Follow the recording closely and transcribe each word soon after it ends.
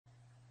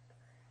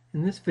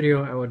In this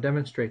video, I will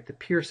demonstrate the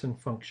Pearson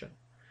function.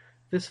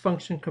 This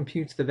function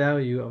computes the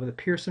value of the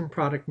Pearson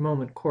product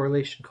moment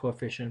correlation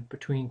coefficient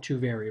between two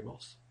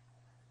variables.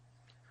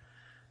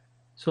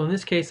 So in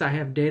this case, I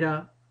have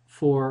data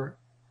for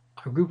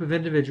a group of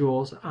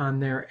individuals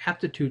on their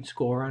aptitude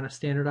score on a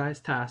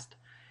standardized test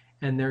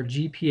and their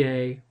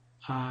GPA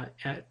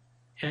at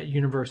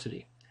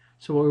university.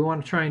 So what we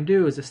want to try and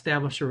do is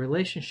establish a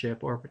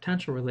relationship or a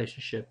potential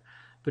relationship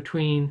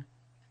between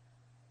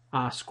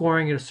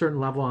scoring at a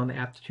certain level on the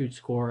aptitude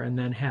score and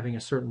then having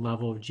a certain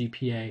level of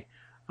GPA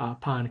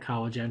upon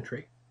college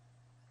entry.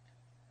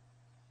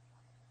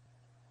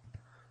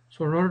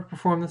 So in order to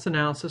perform this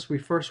analysis, we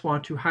first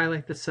want to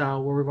highlight the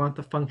cell where we want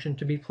the function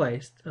to be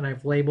placed, and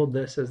I've labeled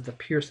this as the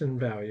Pearson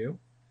value.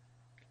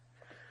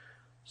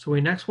 So we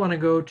next want to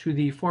go to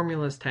the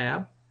Formulas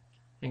tab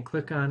and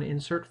click on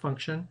Insert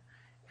Function,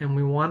 and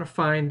we want to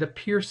find the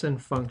Pearson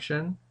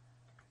function.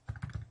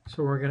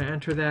 So we're going to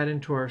enter that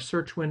into our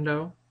search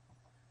window,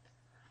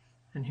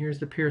 and here's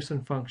the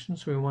Pearson function,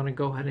 so we want to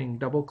go ahead and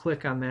double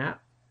click on that.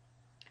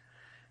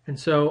 And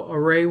so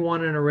array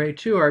 1 and array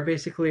 2 are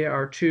basically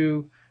our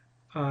two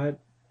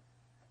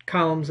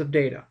columns of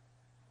data.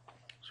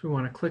 So we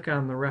want to click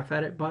on the Ref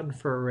Edit button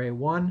for array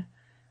 1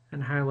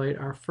 and highlight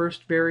our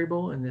first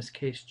variable, in this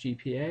case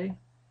GPA.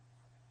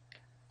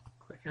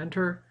 Click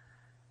Enter,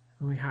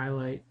 and we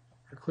highlight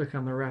or click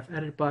on the Ref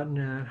Edit button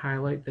and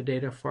highlight the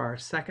data for our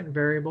second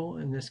variable,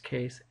 in this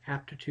case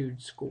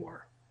aptitude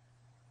score.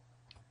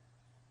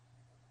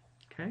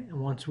 Okay, and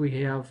once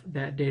we have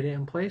that data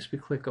in place, we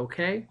click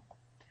OK.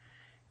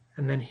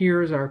 And then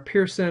here's our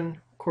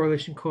Pearson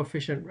correlation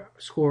coefficient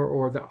score,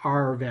 or the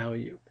R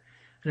value,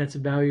 and it's a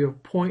value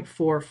of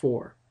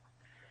 0.44.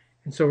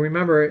 And so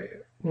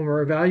remember, when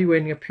we're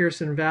evaluating a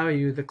Pearson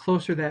value, the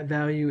closer that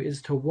value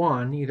is to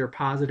 1, either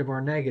positive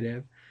or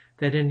negative,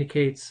 that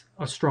indicates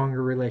a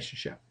stronger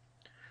relationship.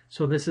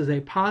 So this is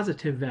a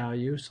positive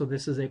value, so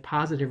this is a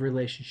positive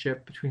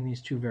relationship between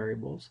these two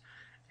variables.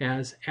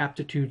 As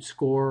aptitude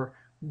score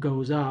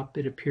goes up,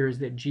 it appears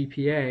that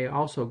GPA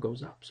also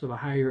goes up. So the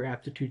higher your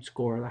aptitude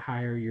score, the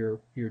higher your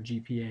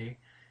GPA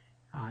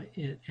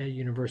at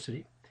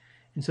university.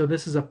 And so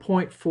this is a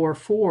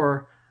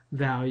 0.44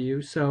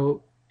 value,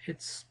 so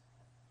it's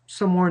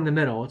somewhere in the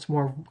middle. It's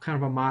more kind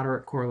of a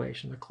moderate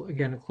correlation.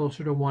 Again, the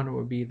closer to 1 it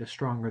would be, the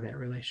stronger that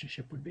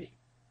relationship would be.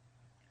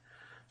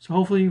 So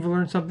hopefully you've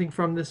learned something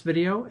from this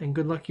video, and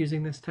good luck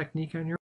using this technique on your